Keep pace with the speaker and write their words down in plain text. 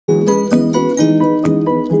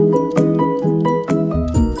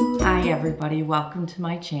welcome to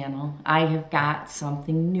my channel. I have got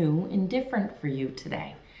something new and different for you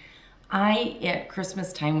today. I, at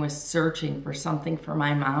Christmas time, was searching for something for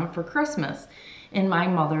my mom for Christmas. And my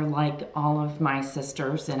mother, like all of my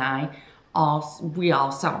sisters and we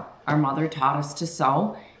all sew. Our mother taught us to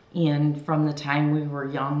sew, and from the time we were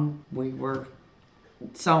young, we were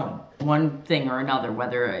sewing one thing or another,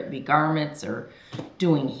 whether it be garments or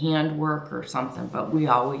doing handwork or something, but we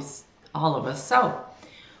always, all of us, sew.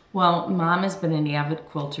 Well, Mom has been an avid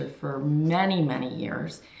quilter for many, many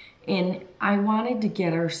years, and I wanted to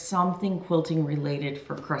get her something quilting related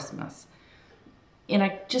for Christmas. And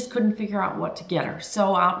I just couldn't figure out what to get her.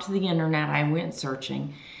 So out to the internet, I went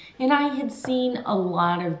searching, and I had seen a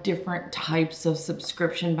lot of different types of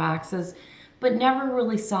subscription boxes, but never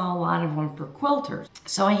really saw a lot of them for quilters.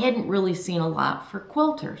 So I hadn't really seen a lot for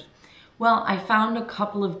quilters. Well, I found a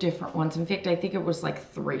couple of different ones. In fact, I think it was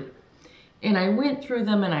like 3. And I went through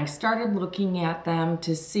them and I started looking at them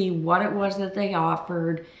to see what it was that they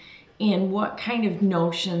offered and what kind of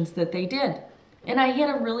notions that they did. And I had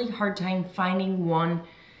a really hard time finding one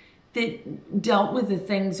that dealt with the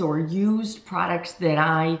things or used products that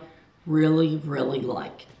I really, really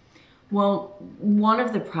like. Well, one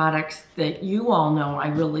of the products that you all know I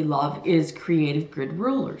really love is Creative Grid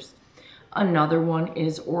Rulers. Another one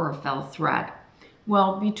is Aurifil thread.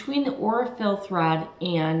 Well, between the Aurifil thread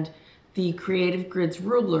and the Creative Grids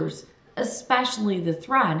Rulers, especially the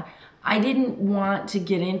thread, I didn't want to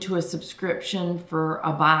get into a subscription for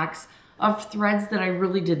a box of threads that I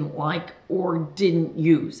really didn't like or didn't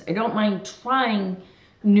use. I don't mind trying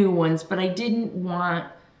new ones, but I didn't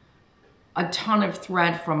want a ton of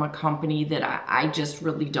thread from a company that I just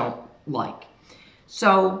really don't like.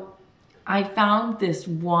 So I found this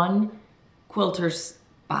one Quilter's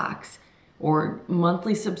box or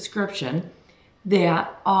monthly subscription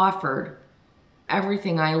that offered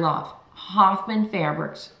everything I love. Hoffman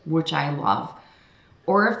fabrics, which I love,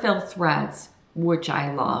 Aurifil threads, which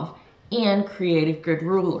I love, and Creative Grid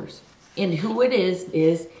Rulers. And who it is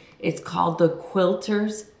it's called the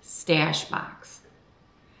Quilter's Stash Box.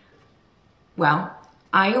 Well,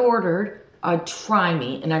 I ordered a Try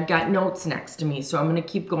Me, and I've got notes next to me, so I'm going to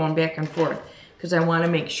keep going back and forth because I want to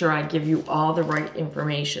make sure I give you all the right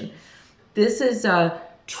information. This is a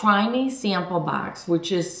Try Me sample box,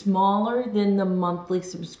 which is smaller than the monthly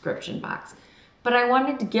subscription box. But I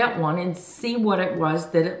wanted to get one and see what it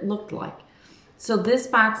was that it looked like. So this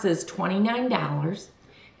box is $29,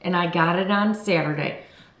 and I got it on Saturday.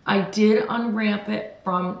 I did unwrap it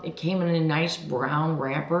it came in a nice brown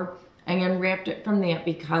wrapper. I unwrapped it from that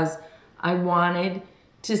because I wanted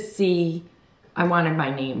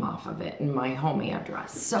my name off of it and my home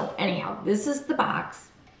address. So anyhow, this is the box.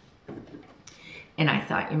 And I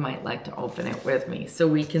thought you might like to open it with me so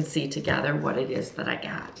we can see together what it is that I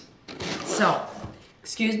got. So,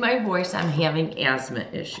 excuse my voice, I'm having asthma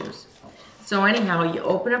issues. So anyhow, you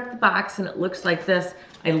open up the box and it looks like this.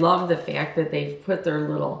 I love the fact that they've put their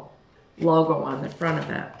little logo on the front of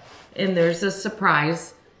it. And there's a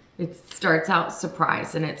surprise. It starts out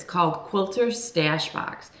surprise, and it's called Quilter's Stash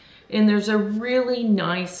Box. And there's a really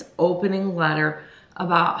nice opening letter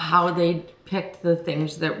about how they picked the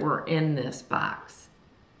things that were in this box.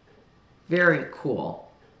 Very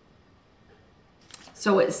cool.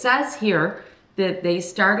 So it says here that they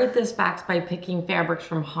started this box by picking fabrics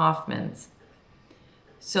from Hoffman's.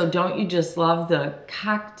 So don't you just love the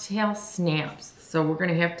cocktail snaps? So we're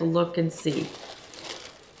gonna have to look and see.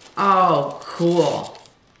 Oh, cool.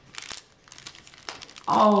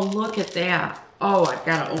 Oh, look at that. Oh, I've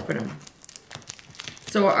gotta open them.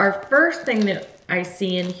 So our first thing that I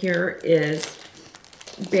see in here is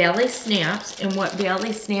Bally Snaps, and what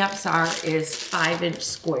Bally Snaps are is 5-inch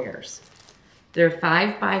squares. They're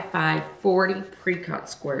 5 by 5, 40 pre-cut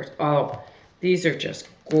squares. Oh, these are just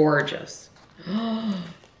gorgeous.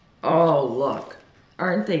 Oh, look.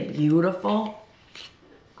 Aren't they beautiful?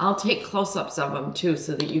 I'll take close-ups of them too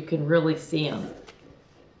so that you can really see them.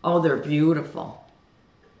 Oh, they're beautiful.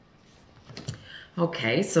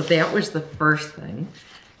 Okay, so that was the first thing.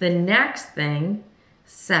 The next thing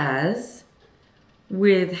says,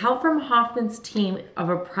 with help from Hoffman's team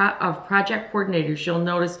of project coordinators, you'll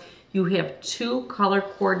notice you have 2 color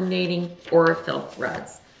coordinating Aurifil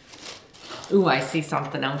threads. Ooh, I see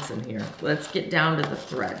something else in here. Let's get down to the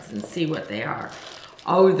threads and see what they are.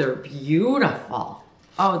 Oh, they're beautiful.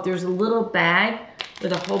 Oh, there's a little bag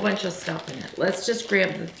with a whole bunch of stuff in it. Let's just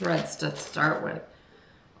grab the threads to start with.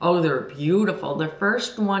 Oh, they're beautiful. The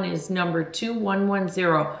first one is number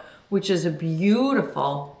 2110, which is a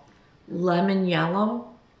beautiful lemon yellow.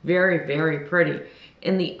 Very, very pretty.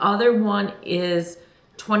 And the other one is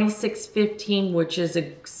 2615, which is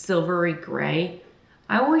a silvery gray.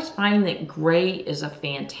 I always find that gray is a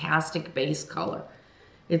fantastic base color.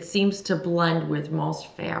 It seems to blend with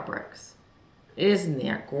most fabrics. Isn't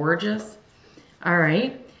that gorgeous? All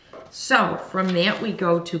right, so from that we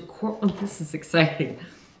go to, oh, this is exciting,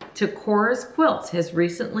 to Cora's Quilts has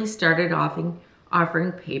recently started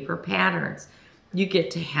offering paper patterns. You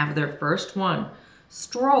get to have their first one.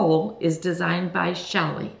 Stroll is designed by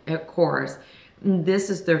Shelley at Cora's. And this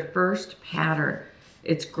is their first pattern.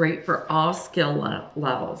 It's great for all skill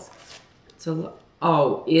levels. So,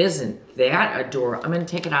 oh, isn't that adorable? I'm going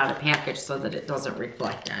to take it out of the package so that it doesn't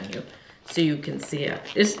reflect on you, so you can see it.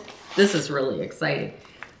 This is really exciting.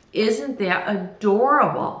 Isn't that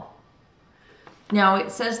adorable? Now,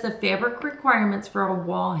 it says the fabric requirements for a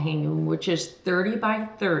wall hanging, which is 30 by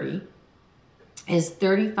 30, is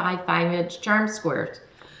 35 5-inch charm squares.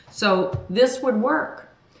 So this would work.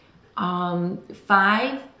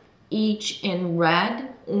 5 each in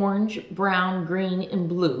red, orange, brown, green, and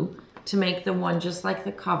blue to make the one just like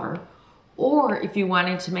the cover. Or if you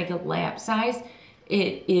wanted to make a lap size,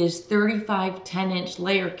 it is 35 10-inch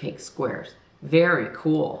layer cake squares. Very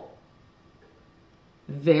cool.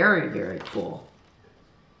 Very, very cool.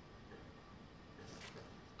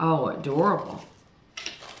 Oh, adorable.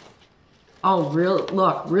 Oh,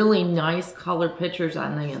 look, really nice color pictures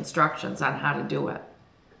on the instructions on how to do it.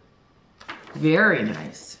 Very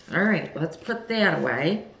nice. All right, let's put that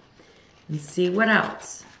away and see what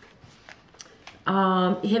else.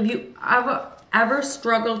 Have you ever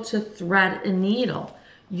struggled to thread a needle?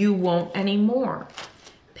 You won't anymore.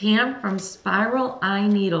 Pam from Spiral Eye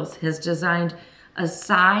Needles has designed a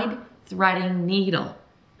side threading needle.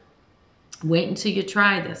 Wait until you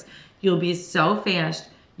try this. You'll be so fast,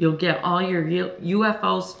 you'll get all your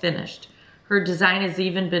UFOs finished. Her design has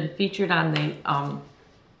even been featured on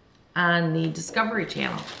the Discovery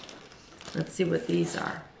Channel. Let's see what these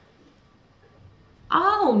are.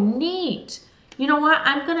 Oh, neat. You know what?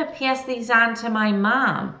 I'm going to pass these on to my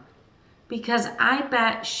mom because I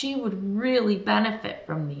bet she would really benefit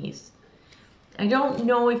from these. I don't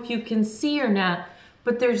know if you can see or not,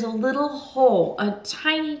 but there's a little hole, a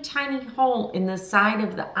tiny, tiny hole in the side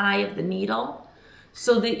of the eye of the needle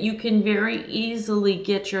so that you can very easily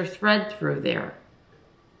get your thread through there.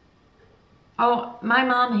 Oh, my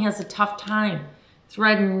mom has a tough time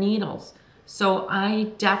threading needles, so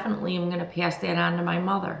I definitely am going to pass that on to my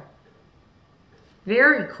mother.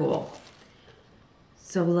 Very cool.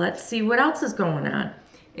 So let's see what else is going on.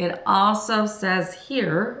 It also says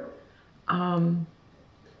here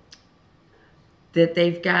that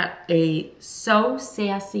they've got a So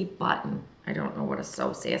Sassy button. I don't know what a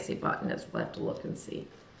So Sassy button is. We'll have to look and see.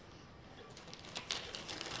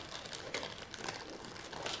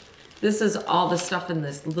 This is all the stuff in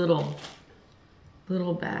this little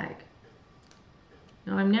bag.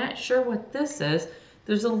 Now, I'm not sure what this is.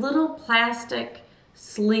 There's a little plastic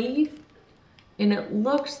sleeve, and it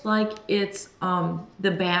looks like it's,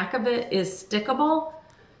 the back of it is stickable.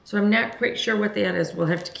 So I'm not quite sure what that is. We'll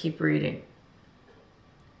have to keep reading.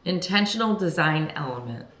 Intentional design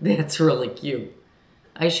element. That's really cute.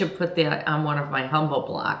 I should put that on one of my Humble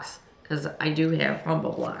blocks because I do have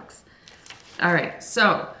Humble blocks. All right,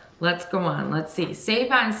 so let's go on. Let's see.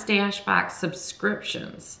 Save on Stashbox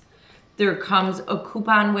subscriptions. There comes a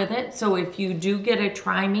coupon with it. So if you do get a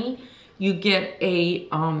Try Me, you get a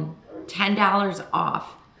 $10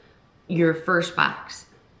 off your first box.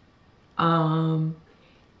 And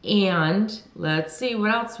let's see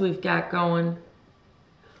what else we've got going.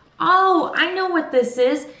 Oh, I know what this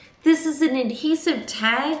is. This is an adhesive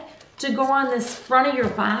tag to go on this front of your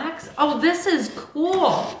box. Oh, this is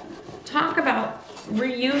cool. Talk about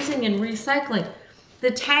reusing and recycling.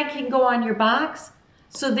 The tag can go on your box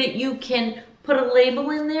so that you can put a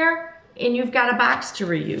label in there and you've got a box to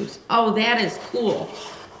reuse. Oh, that is cool.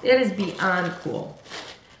 That is beyond cool.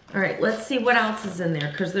 All right, let's see what else is in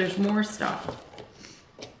there because there's more stuff.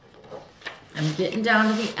 I'm getting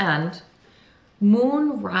down to the end.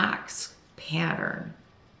 Moon Rocks pattern.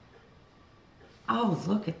 Oh,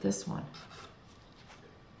 look at this one.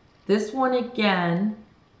 This one again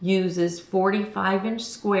uses 45-inch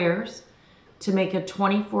squares to make a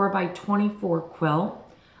 24 by 24 quilt.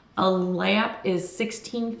 A lap is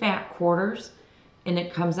 16 fat quarters and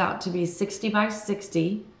it comes out to be 60 by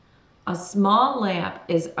 60. A small lap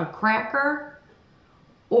is a cracker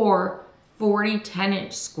or 40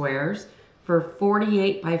 10-inch squares for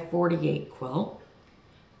 48 by 48 quilt.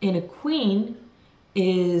 And a queen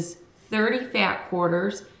is 30 fat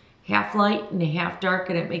quarters, half light and half dark,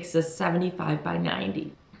 and it makes a 75 by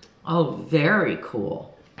 90. Oh, very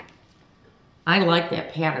cool. I like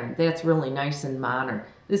that pattern. That's really nice and modern.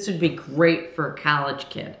 This would be great for a college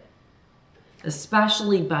kid,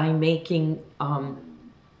 especially by making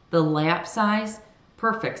the lap size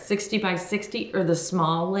perfect, 60 by 60, or the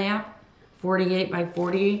small lap, 48 by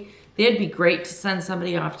 48. They'd be great to send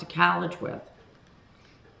somebody off to college with.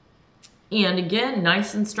 And again,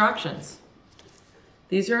 nice instructions.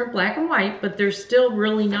 These are in black and white, but they're still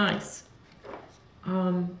really nice.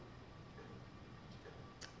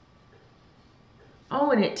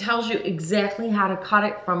 Oh, and it tells you exactly how to cut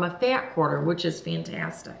it from a fat quarter, which is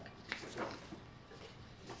fantastic.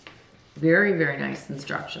 Very, very nice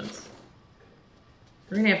instructions.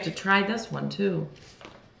 We're going to have to try this one too.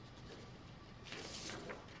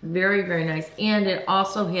 Very, very nice. And it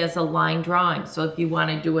also has a line drawing. So if you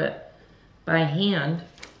want to do it by hand,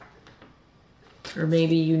 or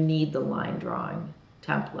maybe you need the line drawing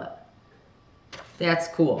template. That's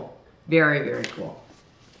cool. Very, very cool.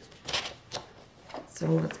 So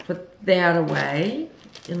let's put that away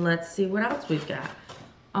and let's see what else we've got.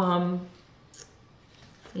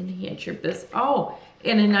 Enhance your business. Oh,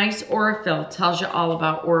 and a nice Aurifil tells you all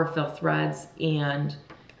about Aurifil threads and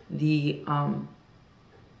the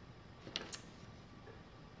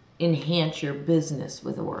enhance your business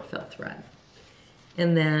with Aurifil thread.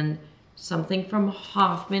 And then something from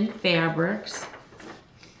Hoffman Fabrics.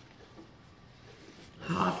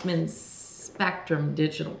 Hoffman Spectrum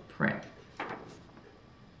Digital Print.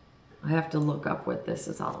 I have to look up what this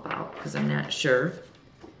is all about because I'm not sure.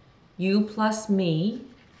 You plus me.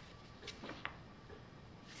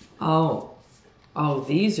 Oh,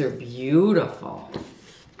 these are beautiful.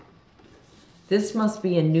 This must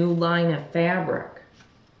be a new line of fabric.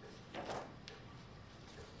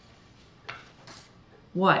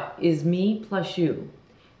 What is me plus you?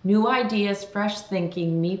 New ideas, fresh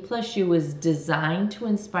thinking, me plus you is designed to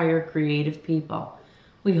inspire creative people.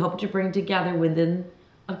 We hope to bring together within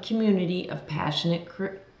a community of passionate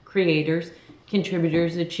creators,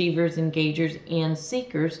 contributors, achievers, engagers, and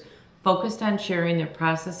seekers focused on sharing their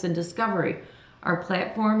process and discovery. Our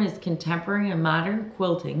platform is contemporary and modern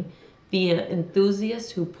quilting via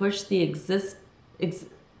enthusiasts who push the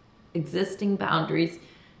existing boundaries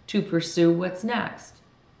to pursue what's next.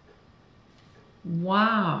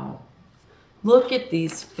 Wow. Look at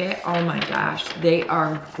these oh my gosh, they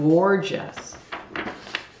are gorgeous.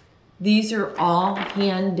 These are all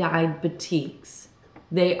hand-dyed batiks.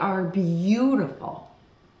 They are beautiful.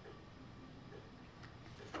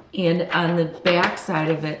 And on the back side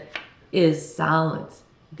of it is solids.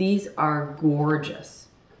 These are gorgeous.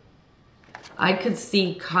 I could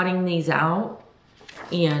see cutting these out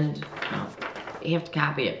and you have to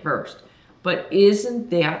copy it first. But isn't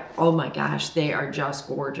that, oh my gosh, they are just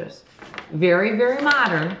gorgeous. Very, very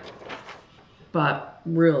modern, but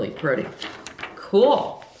really pretty.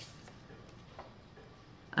 Cool.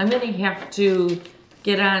 I'm going to have to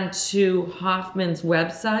get onto Hoffman's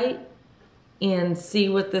website and see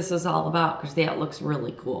what this is all about because that looks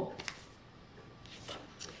really cool.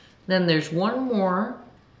 Then there's one more,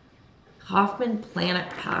 Hoffman Planet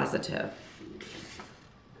Positive.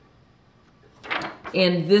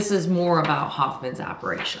 And this is more about Hoffman's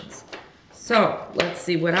operations. So let's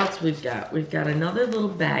see what else we've got. We've got another little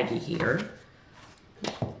baggie here.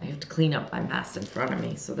 I have to clean up my mess in front of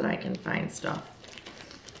me so that I can find stuff.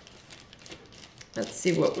 Let's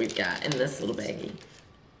see what we've got in this little baggie.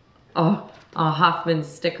 Oh, a Hoffman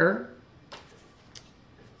sticker.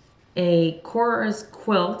 A Cora's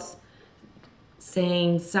Quilts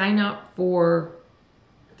saying sign up for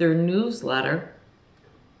their newsletter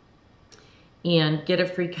and get a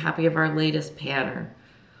free copy of our latest pattern.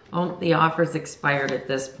 Oh, the offer's expired at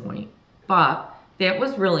this point, but that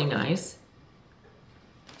was really nice.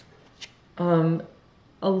 A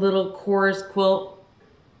little Cora's Quilt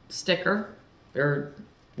sticker, or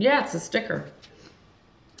yeah, it's a sticker.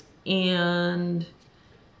 And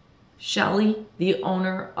Shelly, the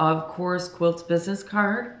owner of Cora's Quilts business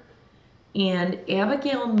card, and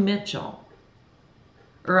Abigail Mitchell,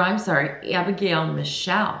 or I'm sorry, Abigail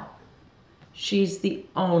Michelle. She's the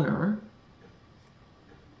owner.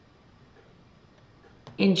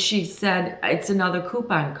 And she said it's another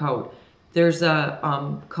coupon code. There's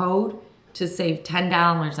a code to save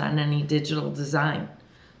 $10 on any digital design.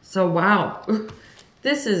 So wow,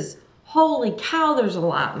 this is, holy cow, there's a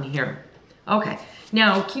lot in here. Okay,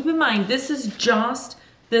 now keep in mind, this is just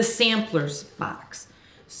the samplers box.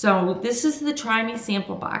 So this is the Try Me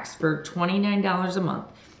sample box for $29 a month.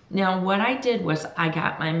 Now what I did was I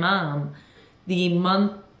got my mom the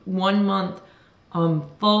 1 month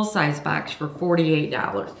full-size box for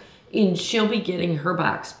 $48. And she'll be getting her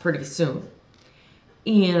box pretty soon.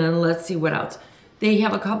 And let's see what else. they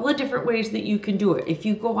have a couple of different ways that you can do it. If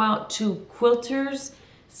you go out to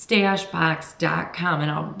quiltersstashbox.com, and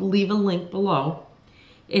I'll leave a link below,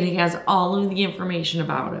 it has all of the information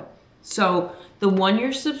about it. So the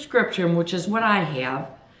 1-year subscription, which is what I have,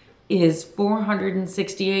 is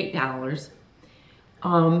 $468.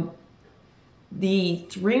 The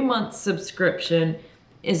 3-month subscription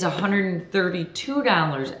is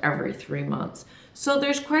 $132 every 3 months. So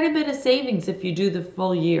there's quite a bit of savings if you do the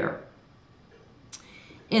full year.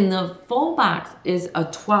 And the full box is a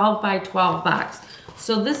 12 by 12 box.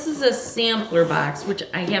 So this is a sampler box, which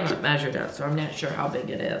I haven't measured out, so I'm not sure how big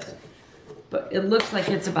it is. But it looks like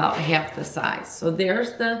it's about half the size. So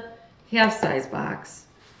there's the half size box,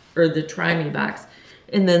 or the try me box.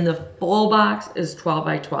 And then the full box is 12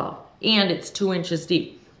 by 12, and it's 2 inches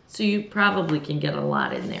deep. So you probably can get a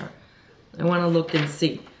lot in there. I want to look and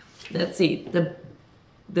see. Let's see,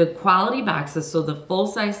 the quality boxes, so the full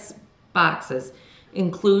size boxes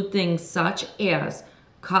include things such as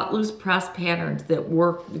cut loose press patterns that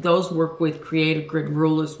work with creative grid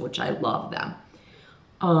rulers, which I love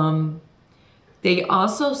them. They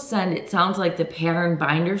also send, it sounds like, the pattern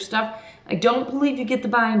binder stuff. I don't believe you get the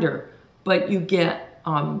binder, but you get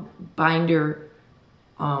binder,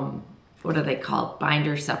 what are they called?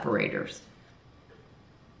 Binder separators.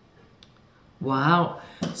 Wow.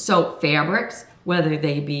 So fabrics, whether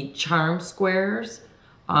they be charm squares,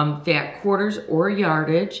 fat quarters or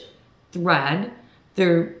yardage, thread,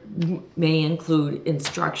 there may include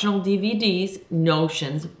instructional DVDs,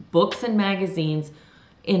 notions, books and magazines,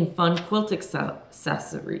 and fun quilt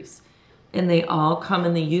accessories. And they all come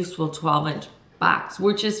in the useful 12-inch box,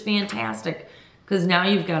 which is fantastic because now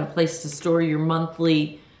you've got a place to store your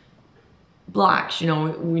monthly blocks, you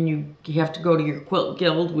know, when you have to go to your quilt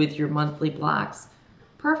guild with your monthly blocks.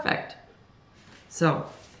 Perfect. So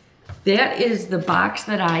that is the box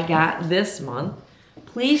that I got this month.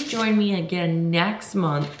 Please join me again next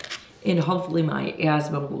month, and hopefully my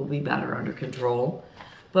asthma will be better under control.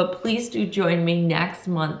 But please do join me next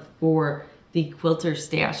month for the Quilter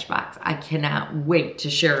Stash Box. I cannot wait to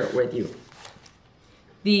share it with you.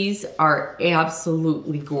 These are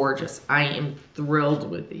absolutely gorgeous. I am thrilled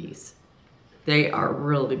with these. They are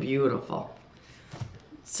really beautiful.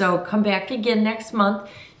 So come back again next month.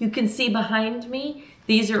 You can see behind me,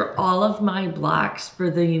 these are all of my blocks for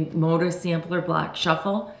the Moda Sampler Block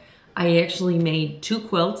Shuffle. I actually made 2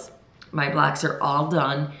 quilts. My blocks are all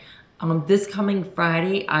done. This coming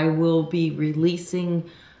Friday, I will be releasing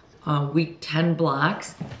week 10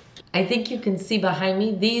 blocks. I think you can see behind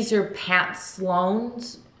me, these are Pat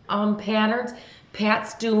Sloan's patterns.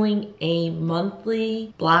 Pat's doing a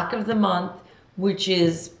monthly block of the month, which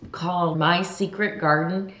is called My Secret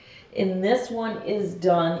Garden. And this one is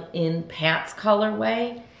done in Pat's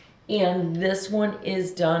colorway, and this one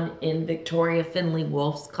is done in Victoria Finley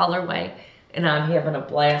Wolf's colorway, and I'm having a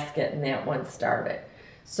blast getting that one started.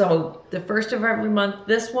 So the first of every month,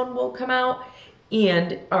 this one will come out,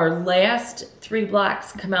 and our last 3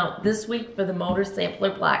 blocks come out this week for the Moda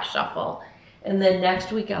Sampler Block Shuffle. And then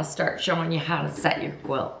next week, I'll start showing you how to set your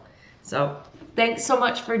quilt. So thanks so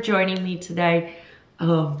much for joining me today.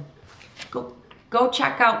 Go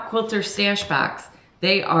check out Quilter Stash Box.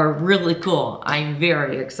 They are really cool. I'm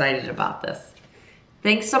very excited about this.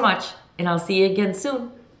 Thanks so much, and I'll see you again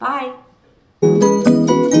soon. Bye.